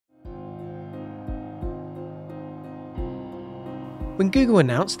When Google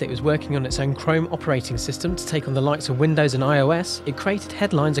announced that it was working on its own Chrome operating system to take on the likes of Windows and iOS, it created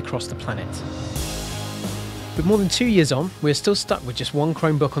headlines across the planet. But more than 2 years on, we're still stuck with just one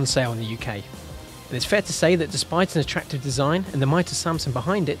Chromebook on sale in the UK. And it's fair to say that despite an attractive design and the might of Samsung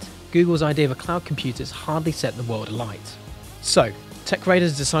behind it, Google's idea of a cloud computer has hardly set the world alight. So, TechRadar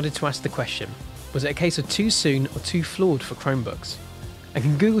has decided to ask the question, was it a case of too soon or too flawed for Chromebooks? And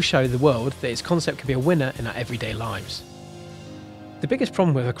can Google show the world that its concept could be a winner in our everyday lives? The biggest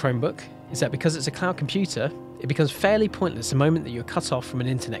problem with a Chromebook is that because it's a cloud computer, it becomes fairly pointless the moment that you're cut off from an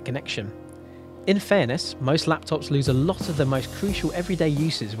internet connection. In fairness, most laptops lose a lot of the most crucial everyday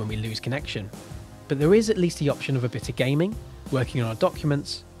uses when we lose connection. But there is at least the option of a bit of gaming, working on our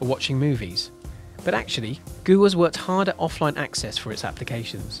documents, or watching movies. But actually, Google has worked hard at offline access for its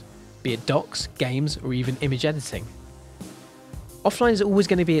applications, be it docs, games, or even image editing. Offline is always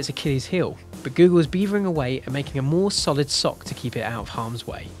going to be its Achilles heel, but Google is beavering away at making a more solid sock to keep it out of harm's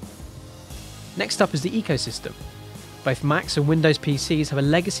way. Next up is the ecosystem. Both Macs and Windows PCs have a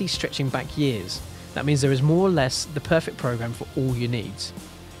legacy stretching back years. That means there is more or less the perfect program for all your needs.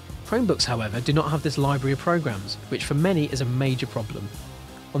 Chromebooks, however, do not have this library of programs, which for many is a major problem.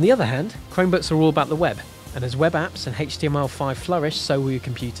 On the other hand, Chromebooks are all about the web, and as web apps and HTML5 flourish, so will your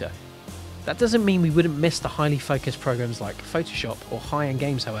computer. That doesn't mean we wouldn't miss the highly focused programs like Photoshop or high-end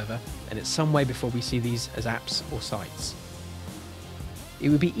games, however, and it's some way before we see these as apps or sites. It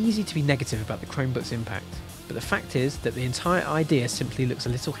would be easy to be negative about the Chromebook's impact, but the fact is that the entire idea simply looks a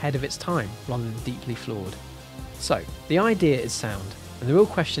little ahead of its time rather than deeply flawed. So, the idea is sound, and the real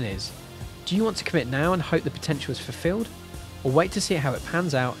question is, do you want to commit now and hope the potential is fulfilled, or wait to see how it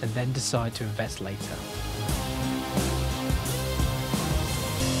pans out and then decide to invest later?